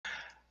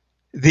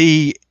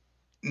The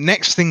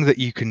next thing that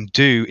you can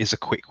do is a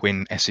quick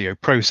win SEO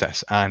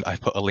process, and I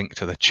put a link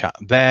to the chat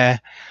there.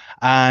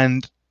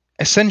 And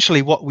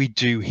essentially what we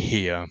do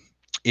here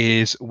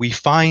is we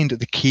find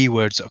the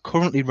keywords that are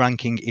currently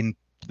ranking in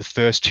the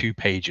first 2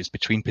 pages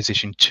between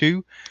position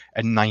 2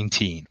 and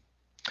 19.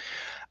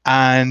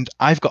 And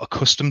I've got a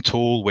custom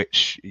tool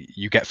which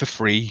you get for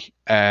free,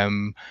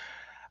 and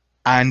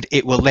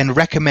it will then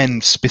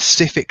recommend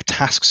specific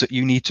tasks that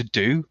you need to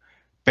do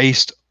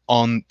based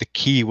on the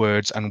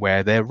keywords and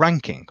where they're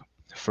ranking.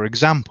 For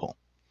example,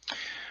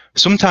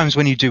 sometimes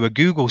when you do a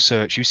Google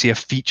search, you see a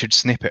featured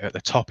snippet at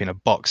the top in a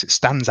box. It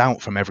stands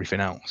out from everything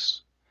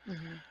else.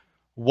 Mm-hmm.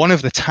 One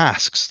of the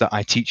tasks that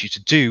I teach you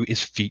to do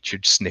is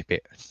featured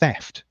snippet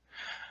theft.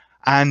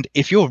 And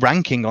if you're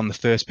ranking on the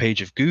first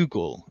page of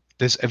Google,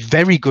 there's a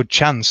very good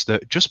chance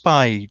that just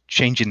by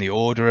changing the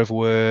order of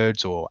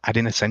words or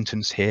adding a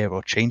sentence here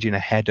or changing a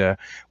header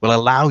will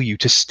allow you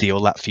to steal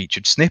that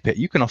featured snippet.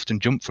 You can often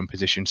jump from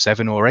position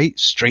 7 or 8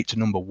 straight to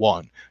number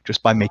 1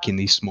 just by making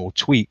these small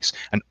tweaks,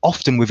 and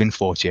often within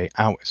 48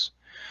 hours.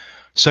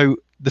 So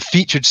the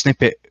featured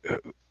snippet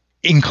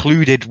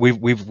included with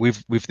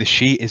the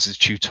sheet is a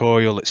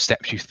tutorial that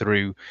steps you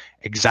through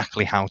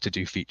exactly how to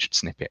do featured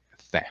snippet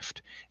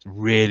theft. It's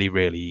really,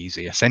 really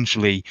easy.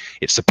 Essentially,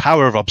 it's the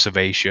power of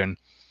observation.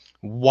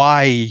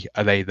 Why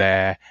are they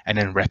there? And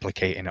then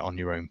replicating it on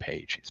your own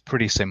page. It's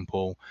pretty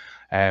simple.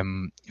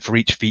 For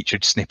each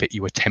featured snippet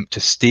you attempt to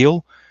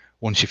steal,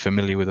 once you're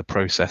familiar with the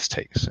process,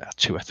 takes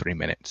 2 or 3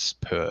 minutes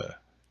per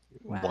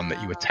one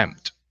that you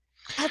attempt.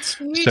 That's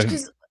huge,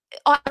 because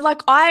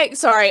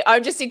sorry,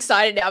 I'm just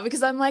excited now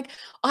because I'm like,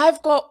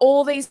 I've got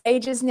all these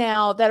pages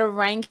now that are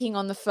ranking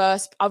on the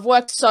first. I've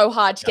worked so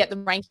hard to get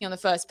them ranking on the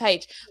first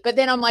page, but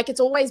then I'm like, it's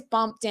always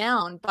bumped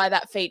down by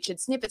that featured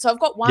snippet. So I've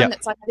got one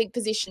that's like, I think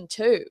position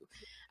 2,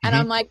 and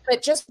I'm like,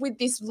 but just with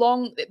this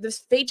long, this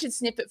featured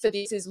snippet for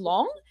this is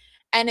long,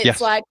 and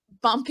it's like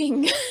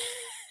bumping.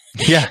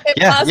 Yeah.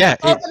 No.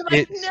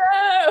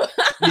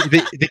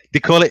 they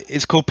call it,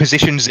 it's called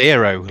position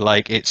 0.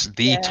 Like, it's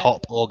the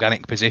top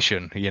organic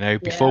position. You know,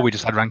 before we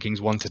just had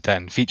rankings 1 to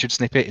 10. Featured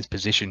snippet is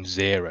position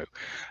 0.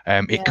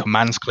 It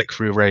commands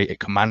click-through rate, it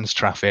commands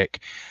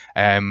traffic.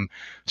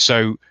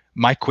 So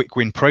my quick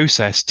win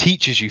process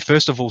teaches you,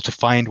 first of all, to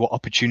find what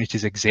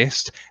opportunities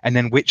exist, and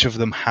then which of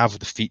them have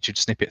the featured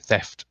snippet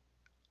theft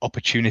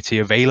opportunity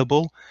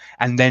available,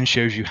 and then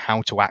shows you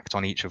how to act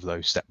on each of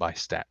those step by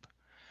step.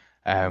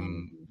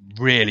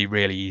 Really,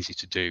 really easy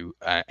to do.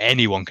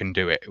 Anyone can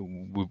do it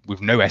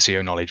with no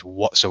SEO knowledge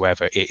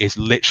whatsoever. It is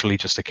literally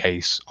just a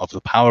case of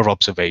the power of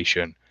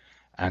observation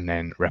and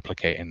then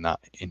replicating that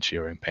into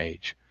your own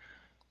page.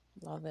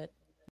 Love it.